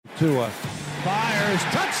Tua fires,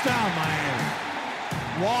 touchdown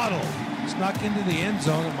Miami. Waddle snuck into the end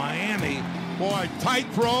zone of Miami. Boy, tight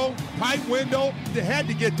throw, tight window. They had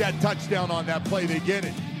to get that touchdown on that play. They get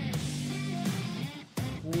it.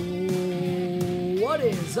 What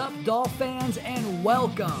is up, Dolph fans, and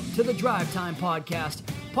welcome to the Drive Time Podcast,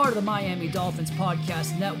 part of the Miami Dolphins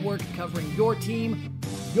Podcast Network, covering your team,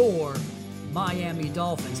 your Miami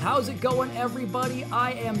Dolphins. How's it going, everybody?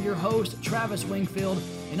 I am your host, Travis Wingfield,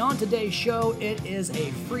 and on today's show, it is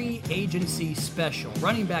a free agency special.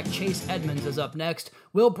 Running back Chase Edmonds is up next.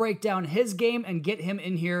 We'll break down his game and get him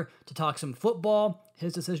in here to talk some football,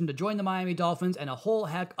 his decision to join the Miami Dolphins, and a whole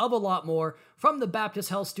heck of a lot more from the Baptist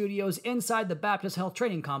Health Studios inside the Baptist Health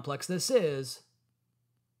Training Complex. This is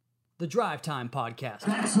the Drive Time Podcast.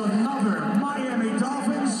 That's another Miami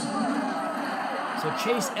Dolphins. So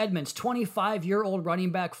Chase Edmonds, 25-year-old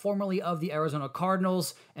running back, formerly of the Arizona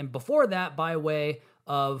Cardinals, and before that by way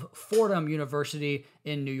of Fordham University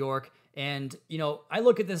in New York. And, you know, I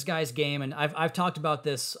look at this guy's game, and I've talked about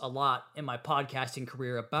this a lot in my podcasting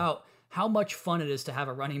career about how much fun it is to have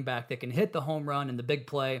a running back that can hit the home run and the big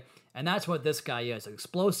play, and that's what this guy is.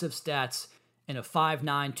 Explosive stats in a 5'9",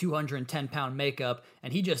 210-pound makeup,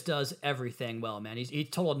 and he just does everything well, man. He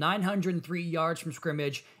totaled 903 yards from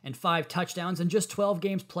scrimmage and 5 touchdowns in just 12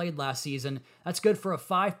 games played last season. That's good for a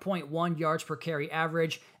 5.1 yards per carry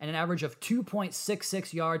average and an average of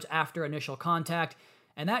 2.66 yards after initial contact,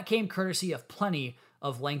 and that came courtesy of plenty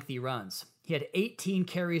of lengthy runs. He had 18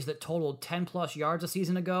 carries that totaled 10-plus yards a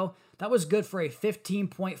season ago. That was good for a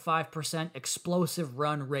 15.5% explosive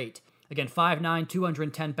run rate. Again, 5'9",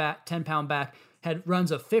 210-pound back, had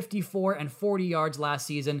runs of 54 and 40 yards last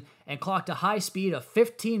season and clocked a high speed of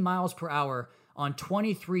 15 miles per hour on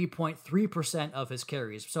 23.3% of his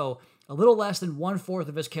carries. So a little less than 1/4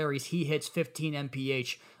 of his carries, he hits 15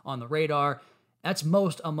 mph on the radar. That's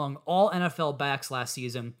most among all NFL backs last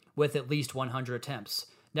season with at least 100 attempts.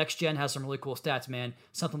 Next Gen has some really cool stats, man.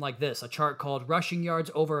 Something like this, a chart called Rushing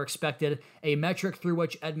Yards Over Expected, a metric through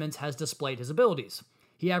which Edmonds has displayed his abilities.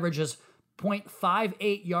 He averages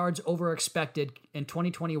 0.58 yards over expected in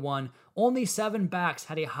 2021. Only 7 backs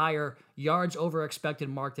had a higher yards over expected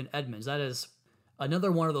mark than Edmonds. That is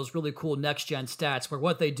another one of those really cool next-gen stats where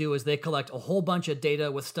what they do is they collect a whole bunch of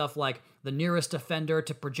data with stuff like the nearest defender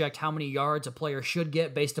to project how many yards a player should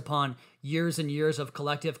get based upon years and years of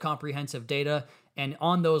collective comprehensive data. And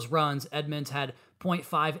on those runs, Edmonds had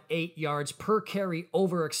 0.58 yards per carry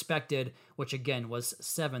over expected, which again was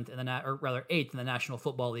 8th in the National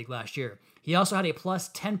Football League last year. He also had a plus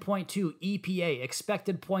 10.2 EPA,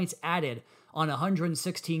 expected points added, on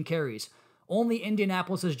 116 carries. Only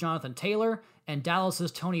Indianapolis's Jonathan Taylor and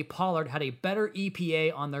Dallas's Tony Pollard had a better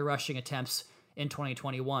EPA on their rushing attempts in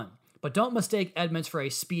 2021. But don't mistake Edmonds for a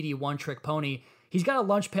speedy one-trick pony. He's got a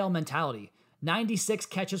lunch pail mentality. 96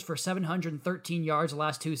 catches for 713 yards the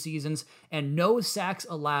last 2 seasons, and no sacks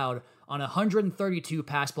allowed on 132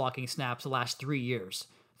 pass blocking snaps the last 3 years.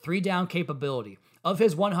 3-down capability. Of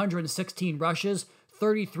his 116 rushes,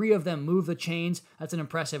 33 of them move the chains. That's an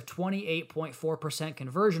impressive 28.4%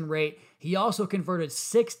 conversion rate. He also converted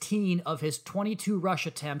 16 of his 22 rush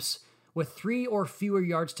attempts with 3 or fewer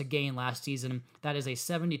yards to gain last season. That is a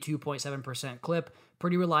 72.7% clip.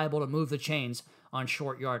 Pretty reliable to move the chains on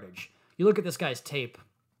short yardage. You look at this guy's tape,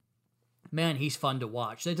 man, he's fun to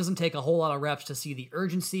watch. It doesn't take a whole lot of reps to see the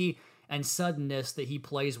urgency and suddenness that he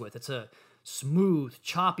plays with. It's a smooth,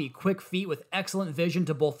 choppy, quick feet with excellent vision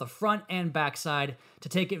to both the front and backside to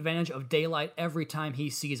take advantage of daylight every time he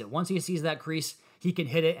sees it. Once he sees that crease, he can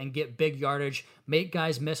hit it and get big yardage, make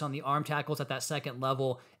guys miss on the arm tackles at that second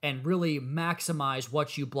level, and really maximize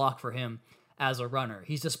what you block for him as a runner.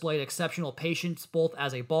 He's displayed exceptional patience both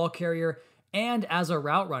as a ball carrier and as a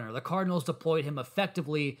route runner. The Cardinals deployed him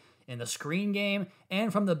effectively in the screen game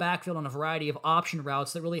and from the backfield on a variety of option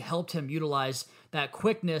routes that really helped him utilize that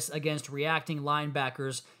quickness against reacting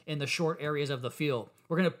linebackers in the short areas of the field.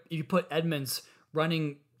 You put Edmonds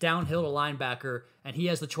running downhill to linebacker and he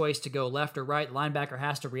has the choice to go left or right. The linebacker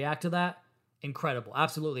has to react to that. Incredible.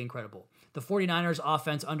 Absolutely incredible. The 49ers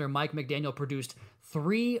offense under Mike McDaniel produced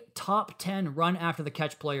 3 top 10 run after the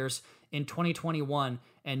catch players in 2021,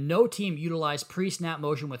 and no team utilized pre-snap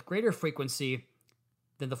motion with greater frequency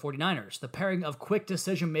than the 49ers. The pairing of quick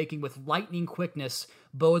decision-making with lightning quickness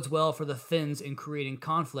bodes well for the Fins in creating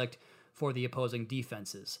conflict for the opposing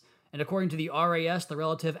defenses. And according to the RAS, the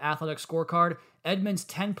Relative Athletic Scorecard, Edmonds'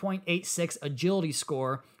 10.86 agility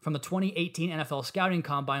score from the 2018 NFL Scouting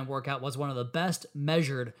Combine workout was one of the best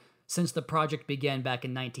measured since the project began back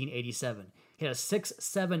in 1987. He had a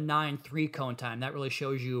 6.79 3-cone time. That really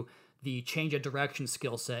shows you the change of direction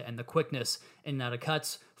skill set and the quickness in and out of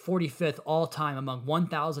cuts. 45th all-time among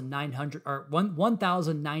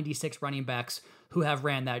 1,096 running backs who have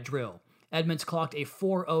ran that drill. Edmonds clocked a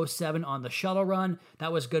 4.07 on the shuttle run.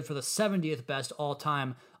 That was good for the 70th best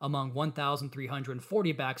all-time among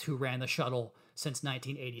 1,340 backs who ran the shuttle since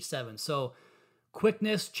 1987. So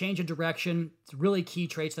quickness, change of direction, it's really key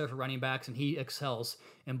traits there for running backs, and he excels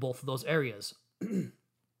in both of those areas.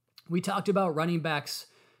 We talked about running backs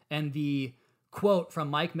and the quote from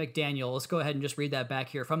Mike McDaniel. Let's go ahead and just read that back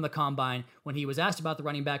here from the Combine when he was asked about the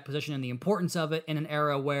running back position and the importance of it in an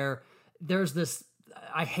era where there's this,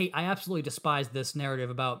 I absolutely despise this narrative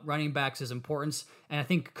about running backs' importance, and I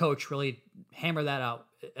think Coach really hammered that out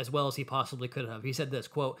as well as he possibly could have. He said this,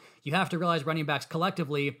 quote, "You have to realize running backs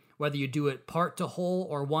collectively, whether you do it part to whole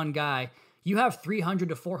or one guy, you have 300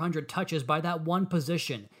 to 400 touches by that one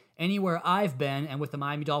position. Anywhere I've been, and with the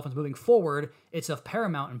Miami Dolphins moving forward, it's of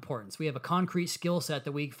paramount importance. We have a concrete skill set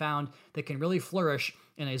that we found that can really flourish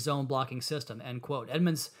in a zone blocking system," end quote.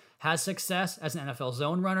 Edmonds has success as an NFL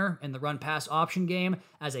zone runner, in the run-pass option game,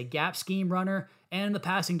 as a gap scheme runner, and in the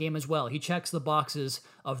passing game as well. He checks the boxes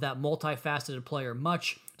of that multifaceted player,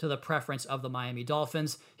 much to the preference of the Miami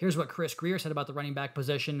Dolphins. Here's what Chris Grier said about the running back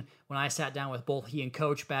position when I sat down with both he and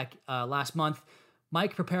Coach back last month.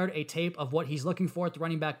 Mike prepared a tape of what he's looking for at the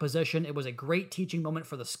running back position. It was a great teaching moment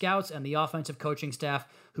for the scouts and the offensive coaching staff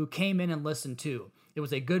who came in and listened too. It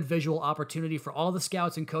was a good visual opportunity for all the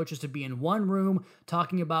scouts and coaches to be in one room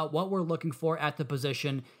talking about what we're looking for at the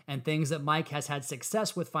position and things that Mike has had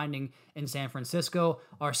success with finding in San Francisco.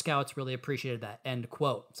 Our scouts really appreciated that, end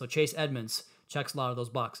quote. So Chase Edmonds checks a lot of those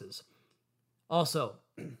boxes. Also,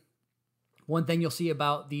 one thing you'll see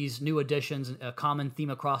about these new additions, a common theme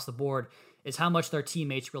across the board, is how much their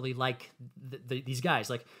teammates really like these guys.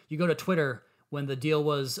 Like, you go to Twitter when the deal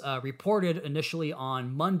was reported initially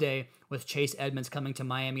on Monday with Chase Edmonds coming to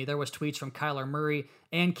Miami, there was tweets from Kyler Murray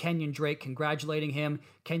and Kenyon Drake congratulating him.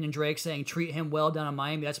 Kenyon Drake saying, "Treat him well down in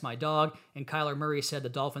Miami, that's my dog." And Kyler Murray said the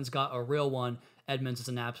Dolphins got a real one. Edmonds is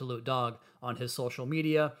an absolute dog on his social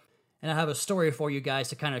media. And I have a story for you guys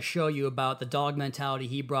to kind of show you about the dog mentality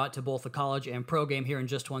he brought to both the college and pro game here in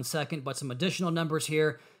just 1 second. But some additional numbers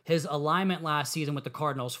here. His alignment last season with the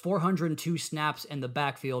Cardinals, 402 snaps in the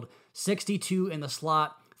backfield, 62 in the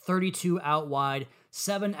slot, 32 out wide,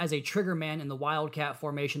 7 as a trigger man in the Wildcat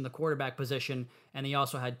formation, the quarterback position, and he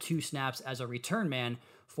also had 2 snaps as a return man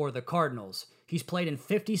for the Cardinals. He's played in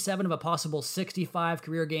 57 of a possible 65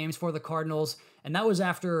 career games for the Cardinals, and that was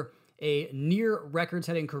after a near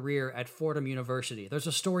record-setting career at Fordham University. There's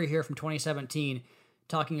a story here from 2017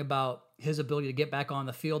 talking about his ability to get back on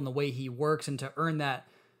the field and the way he works and to earn that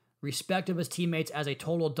respect of his teammates as a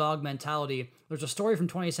total dog mentality. There's a story from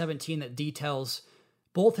 2017 that details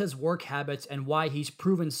both his work habits and why he's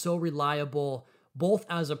proven so reliable both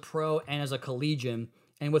as a pro and as a collegian.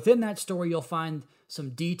 And within that story, you'll find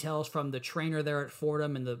some details from the trainer there at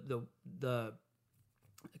Fordham and the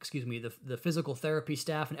physical therapy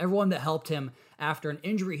staff and everyone that helped him after an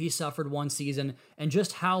injury he suffered one season, and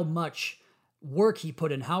just how much work he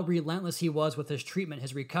put in, how relentless he was with his treatment,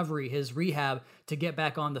 his recovery, his rehab to get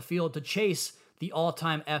back on the field to chase the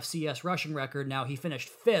all-time FCS rushing record. Now, he finished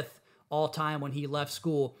 5th all-time when he left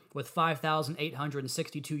school with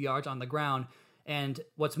 5,862 yards on the ground. And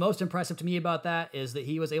what's most impressive to me about that is that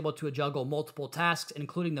he was able to juggle multiple tasks,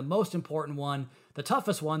 including the most important one, the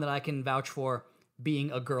toughest one that I can vouch for,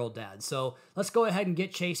 being a girl dad. So let's go ahead and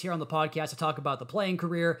get Chase here on the podcast to talk about the playing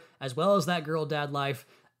career as well as that girl dad life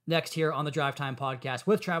next here on the Drive Time Podcast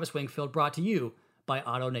with Travis Wingfield, brought to you by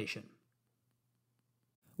Auto Nation.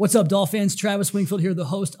 What's up, Dolphins? Travis Wingfield here, the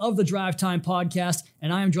host of the Drive Time Podcast,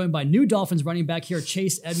 and I am joined by new Dolphins running back here,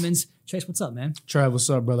 Chase Edmonds. Chase, what's up, man? Trav, what's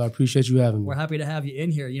up, brother? I appreciate you having me. We're happy to have you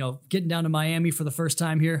in here. You know, getting down to Miami for the first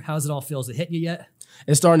time here, how's it all feel? Is it hitting you yet?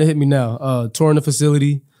 It's starting to hit me now. Touring the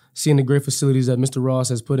facility, seeing the great facilities that Mr. Ross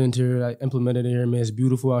has put into here, I implemented here, man. It's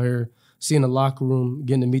beautiful out here. Seeing the locker room,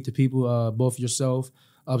 getting to meet the people, both yourself,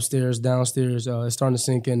 upstairs, downstairs. It's starting to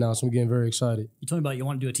sink in now, so I'm getting very excited. You told me about you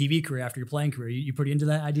want to do a TV career after your playing career. You pretty into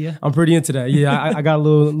that idea? I'm pretty into that. Yeah, I got a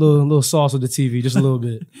little sauce with the TV, just a little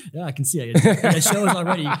bit. Yeah, I can see it. It shows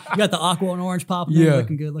already. You got the aqua and orange popping there,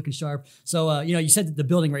 looking good, looking sharp. So, you said that the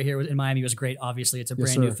building right here in Miami was great. Obviously, it's a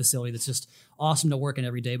brand new facility that's just awesome to work in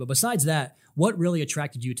every day. But besides that, what really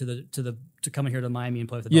attracted you to coming here to Miami and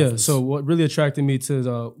play with the Dolphins? Yeah, so what really attracted me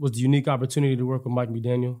to was the unique opportunity to work with Mike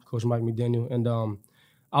McDaniel, Coach Mike McDaniel, and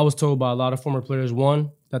I was told by a lot of former players,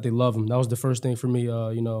 one, that they love him. That was the first thing for me.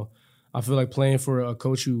 I feel like playing for a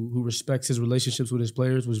coach who respects his relationships with his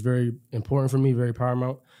players was very important for me, very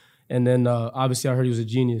paramount. And then obviously I heard he was a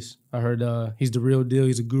genius. I heard he's the real deal.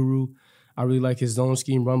 He's a guru. I really like his zone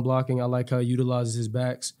scheme, run blocking. I like how he utilizes his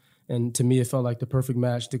backs. And to me, it felt like the perfect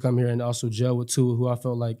match to come here and also gel with Tua, who I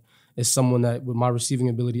felt like is someone that with my receiving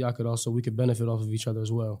ability, we could benefit off of each other as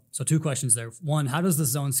well. So 2 questions there. One, how does the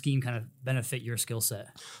zone scheme kind of benefit your skill set?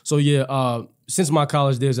 So yeah, since my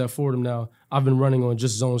college days at Fordham now, I've been running on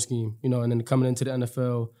just zone scheme, and then coming into the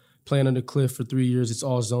NFL, playing under Cliff for 3 years, it's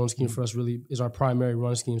all zone scheme for us really is our primary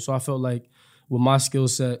run scheme. So I felt like with my skill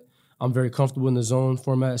set, I'm very comfortable in the zone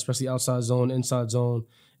format, especially outside zone, inside zone.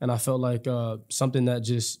 And I felt like something that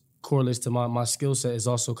just correlates to my skill set is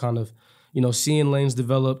also kind of, seeing lanes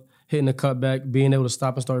develop, hitting the cutback, being able to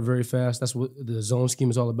stop and start very fast. That's what the zone scheme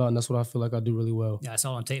is all about, and that's what I feel like I do really well. Yeah, I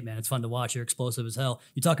saw it on tape, man. It's fun to watch. You're explosive as hell.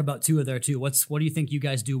 You talk about Tua there, too. What do you think you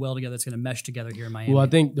guys do well together that's going to mesh together here in Miami? Well, I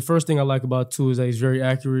think the first thing I like about Tua is that he's very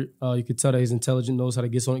accurate. You can tell that he's intelligent, knows how to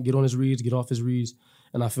get on his reads, get off his reads.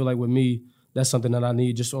 And I feel like with me, that's something that I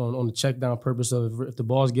need just on the check down purpose of if the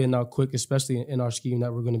ball's getting out quick, especially in our scheme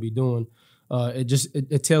that we're going to be doing.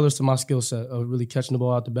 It tailors to my skill set of really catching the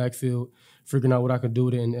ball out the backfield, figuring out what I can do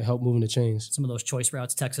with it and help moving the chains. Some of those choice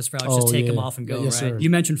routes, Texas routes, just take them off and go, yes, right? Sir. You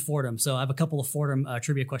mentioned Fordham, so I have a couple of Fordham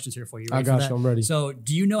trivia questions here for you. I got you, I'm ready. So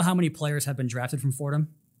do you know how many players have been drafted from Fordham?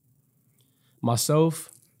 Myself,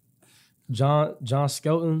 John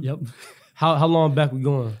Skelton. Yep. How long back we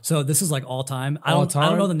going? So this is like all time. I don't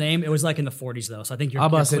know the name. It was like in the 40s though. So I think you're. I'm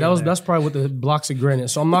about to say that's probably with the blocks of granite.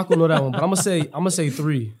 So I'm not gonna know that one, but I'm gonna say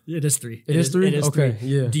 3. It is 3. It is 3. It is okay, 3.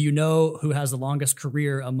 yeah. Do you know who has the longest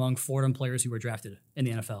career among Fordham players who were drafted in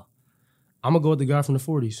the NFL? I'm gonna go with the guy from the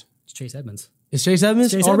 40s. It's Chase Edmonds. It's Chase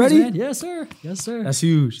Edmonds Chase already? Edmonds, man. Yes, sir. Yes, sir. That's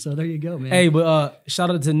huge. So there you go, man. Hey, but shout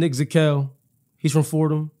out to Nick Zakel. He's from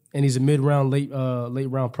Fordham. And he's a mid-round, late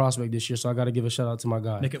round prospect this year, so I got to give a shout out to my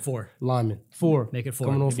guy. Make it 4. Lineman. 4. Make it 4.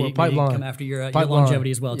 Coming on 4. Maybe Pipeline. Come after your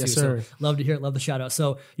longevity as well, yes, too. Sir. So love to hear it. Love the shout out.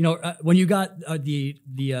 So, when you got the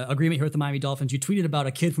agreement here with the Miami Dolphins, you tweeted about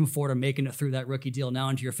a kid from Fordham making it through that rookie deal now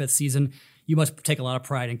into your 5th season. You must take a lot of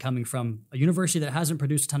pride in coming from a university that hasn't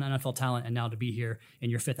produced a ton of NFL talent and now to be here in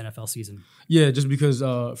your 5th NFL season. Yeah, just because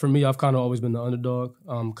for me, I've kind of always been the underdog.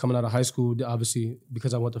 Coming out of high school, obviously,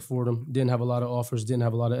 because I went to Fordham, didn't have a lot of offers, didn't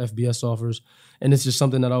have a lot of FBS offers. And it's just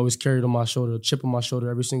something that I always carried on my shoulder, a chip on my shoulder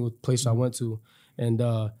every single place I went to. And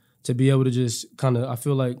to be able to just kind of, I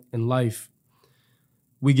feel like in life,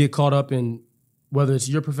 we get caught up in whether it's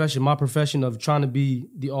your profession, my profession, of trying to be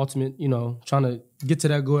the ultimate, trying to get to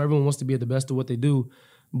that goal. Everyone wants to be at the best of what they do.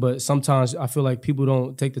 But sometimes I feel like people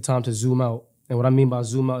don't take the time to zoom out. And what I mean by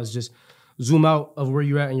zoom out is just zoom out of where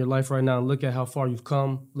you're at in your life right now and look at how far you've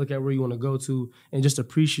come, look at where you want to go to, and just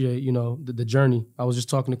appreciate, the journey. I was just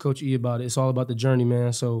talking to Coach E about it. It's all about the journey,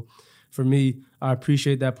 man. So for me, I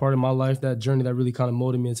appreciate that part of my life, that journey that really kind of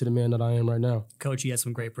molded me into the man that I am right now. Coach, he has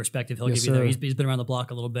some great perspective. He'll Yes, give you sir. he's been around the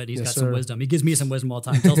block a little bit. He's Yes, got some sir. wisdom. He gives me some wisdom all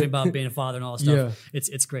the time. Tells me about being a father and all that stuff. Yeah.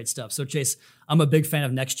 It's great stuff. So Chase, I'm a big fan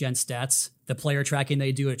of next gen stats, the player tracking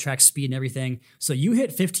they do, it tracks speed and everything. So you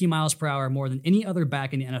hit 15 miles per hour more than any other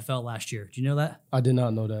back in the NFL last year. Do you know that? I did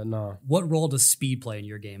not know that, nah. What role does speed play in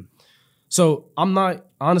your game? So I'm not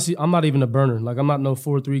even a burner. Like I'm not no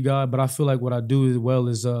 4.3 guy, but I feel like what I do as well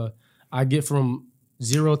is I get from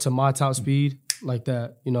 0 to my top speed like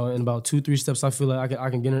that, in about 2-3 steps. I feel like I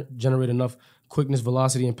can generate enough quickness,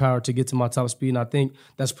 velocity, and power to get to my top speed. And I think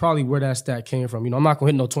that's probably where that stat came from. I'm not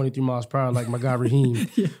gonna hit no 23 miles per hour like my guy Raheem,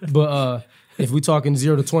 but if we talking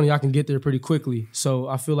 0 to 20, I can get there pretty quickly. So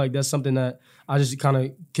I feel like that's something that I just kind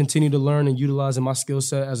of continue to learn and utilize in my skill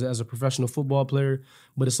set as a professional football player.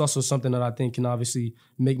 But it's also something that I think can obviously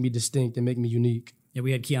make me distinct and make me unique. Yeah,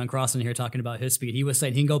 we had Keon Cross in here talking about his speed. He was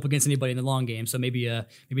saying he can go up against anybody in the long game. So maybe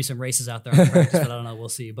some races out there in practice, but I don't know. We'll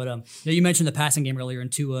see. But you mentioned the passing game earlier, and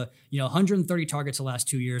Tua, 130 targets the last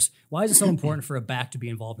 2 years. Why is it so important for a back to be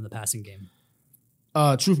involved in the passing game?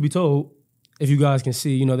 Truth be told, if you guys can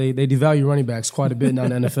see, they devalue running backs quite a bit now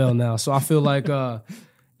in the NFL now. So I feel like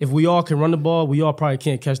if we all can run the ball, we all probably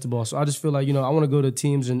can't catch the ball. So I just feel like, I want to go to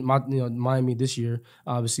teams in Miami this year,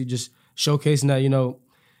 obviously just showcasing that,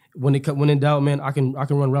 when in doubt, man, I can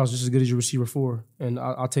run routes just as good as your receiver 4, and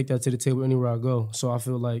I'll take that to the table anywhere I go. So I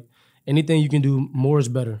feel like anything you can do, more is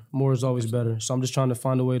better. More is always better. So I'm just trying to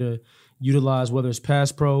find a way to utilize, whether it's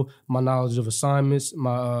pass pro, my knowledge of assignments,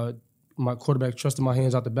 my quarterback trusting my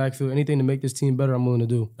hands out the backfield, anything to make this team better, I'm willing to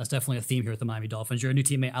do. That's definitely a theme here at the Miami Dolphins. Your new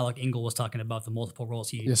teammate, Alec Ingle, was talking about the multiple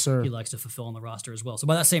roles Yes, sir. he likes to fulfill on the roster as well. So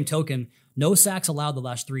by that same token, no sacks allowed the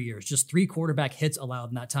last 3 years, just 3 quarterback hits allowed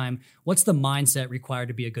in that time. What's the mindset required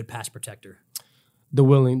to be a good pass protector? the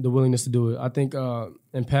willingness to do it. I think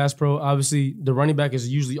in pass pro, obviously the running back is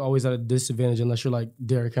usually always at a disadvantage unless you're like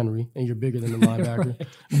Derrick Henry and you're bigger than the linebacker.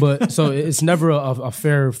 Right. But so it's never a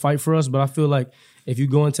fair fight for us. But I feel like if you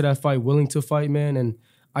go into that fight willing to fight, man, and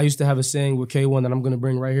I used to have a saying with K1 that I'm going to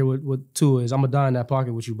bring right here with Tua is I'm going to die in that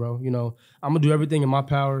pocket with you, bro. You know, I'm going to do everything in my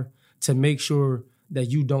power to make sure that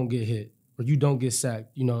you don't get hit or you don't get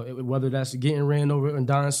sacked. You know, whether that's getting ran over and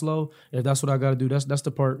dying slow, if that's what I got to do, that's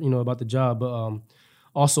the part, you know, about the job. But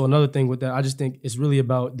also another thing with that, I just think it's really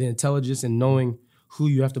about the intelligence and knowing who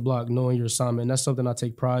you have to block, knowing your assignment. And that's something I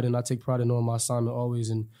take pride in. I take pride in knowing my assignment always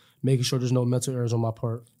and making sure there's no mental errors on my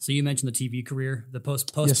part. So you mentioned the TV career, the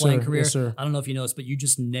post-playing Yes, sir. career. Yes, sir. I don't know if you noticed, but you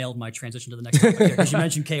just nailed my transition to the next topic there because you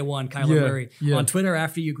mentioned K1, Kyler Murray. Yeah. On Twitter,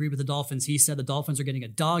 after you agreed with the Dolphins, he said the Dolphins are getting a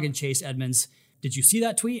dog in Chase Edmonds. Did you see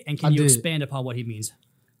that tweet? And can you expand upon what he means?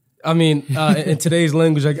 I mean, in today's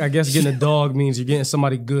language, I guess getting a dog means you're getting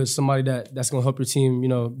somebody good, somebody that's going to help your team, you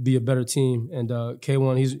know, be a better team. And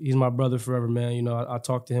K1, he's my brother forever, man. You know, I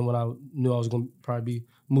talked to him when I knew I was going to probably be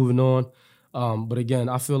moving on. But again,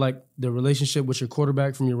 I feel like the relationship with your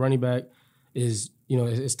quarterback from your running back is, you know,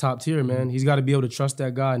 it's top tier, man. He's got to be able to trust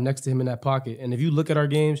that guy next to him in that pocket. And if you look at our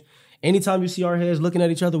games, anytime you see our heads looking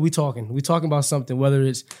at each other, we talking about something, whether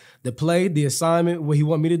it's the play, the assignment, what he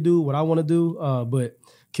want me to do, what I want to do. But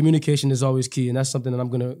communication is always key, and that's something that I'm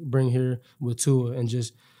going to bring here with Tua. And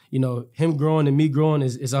just, you know, him growing and me growing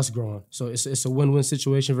is us growing. So it's a win-win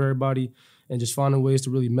situation for everybody, and just finding ways to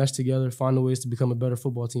really mesh together, finding ways to become a better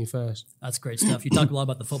football team fast. That's great stuff. You talked a lot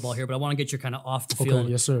about the football here, but I want to get your kind of off the field,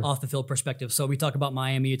 yes, sir. off the field perspective. So we talk about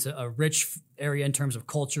Miami. It's a rich area in terms of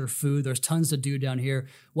culture, food. There's tons to do down here.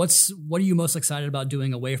 What are you most excited about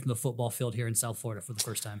doing away from the football field here in South Florida for the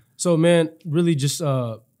first time? So, man, really just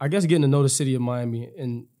I guess getting to know the city of Miami.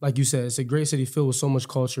 And like you said, it's a great city filled with so much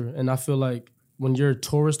culture. And I feel like when you're a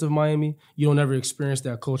tourist of Miami, you don't ever experience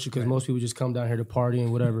that culture because most people just come down here to party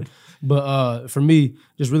and whatever. But for me,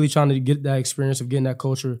 just really trying to get that experience of getting that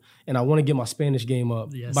culture, and I want to get my Spanish game up.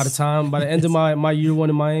 Yes. By the end of my year one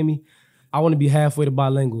in Miami, I want to be halfway to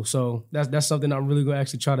bilingual. So that's something I'm really going to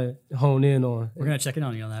actually try to hone in on. We're going to check in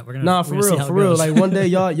on you on that. We're gonna For real. Like one day,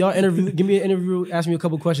 y'all interview, give me an interview, ask me a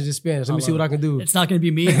couple questions in Spanish. Let me see what I can do. It's not going to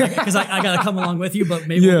be me because I got to come along with you, but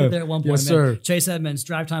maybe we'll get there at one point. Yes, sir. Chase Edmonds,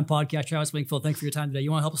 Drive Time Podcast, Travis Wingfield, thanks for your time today.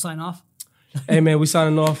 You want to help us sign off? Hey, man, we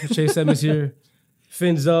signing off. Chase Edmonds here.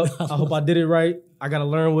 Fins up. I hope I did it right. I got to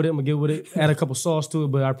learn with it. I'm going to get with it. Add a couple sauce to it,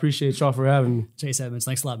 but I appreciate y'all for having me. Chase Edmonds,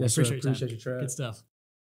 thanks a lot, man. Yes, sir. Appreciate your time. Appreciate you, Trav. Good stuff.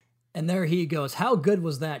 And there he goes. How good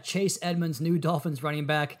was that? Chase Edmonds, new Dolphins running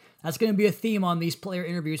back. That's going to be a theme on these player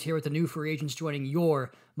interviews here with the new free agents joining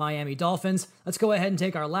your Miami Dolphins. Let's go ahead and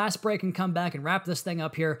take our last break and come back and wrap this thing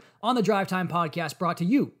up here on the Drive Time Podcast, brought to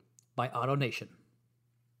you by AutoNation.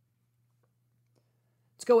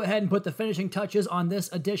 Let's go ahead and put the finishing touches on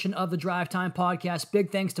this edition of the Drive Time Podcast.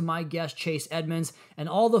 Big thanks to my guest, Chase Edmonds, and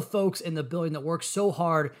all the folks in the building that worked so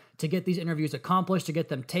hard to get these interviews accomplished, to get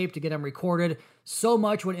them taped, to get them recorded. So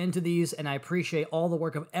much went into these, and I appreciate all the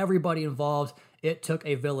work of everybody involved. It took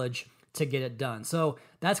a village to get it done. So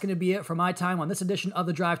that's going to be it for my time on this edition of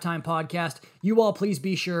the Drive Time Podcast. You all please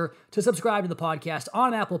be sure to subscribe to the podcast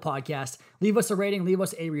on Apple Podcasts. Leave us a rating, leave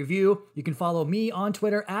us a review. You can follow me on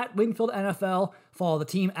Twitter at Wingfield NFL. Follow the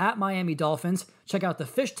team at Miami Dolphins. Check out the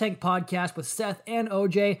Fish Tank Podcast with Seth and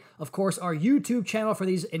OJ. Of course, our YouTube channel for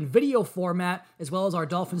these in video format, as well as our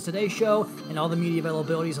Dolphins Today show and all the media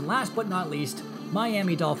availabilities. And last but not least,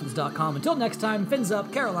 MiamiDolphins.com. Until next time, fins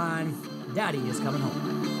up, Caroline. Daddy is coming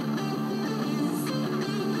home.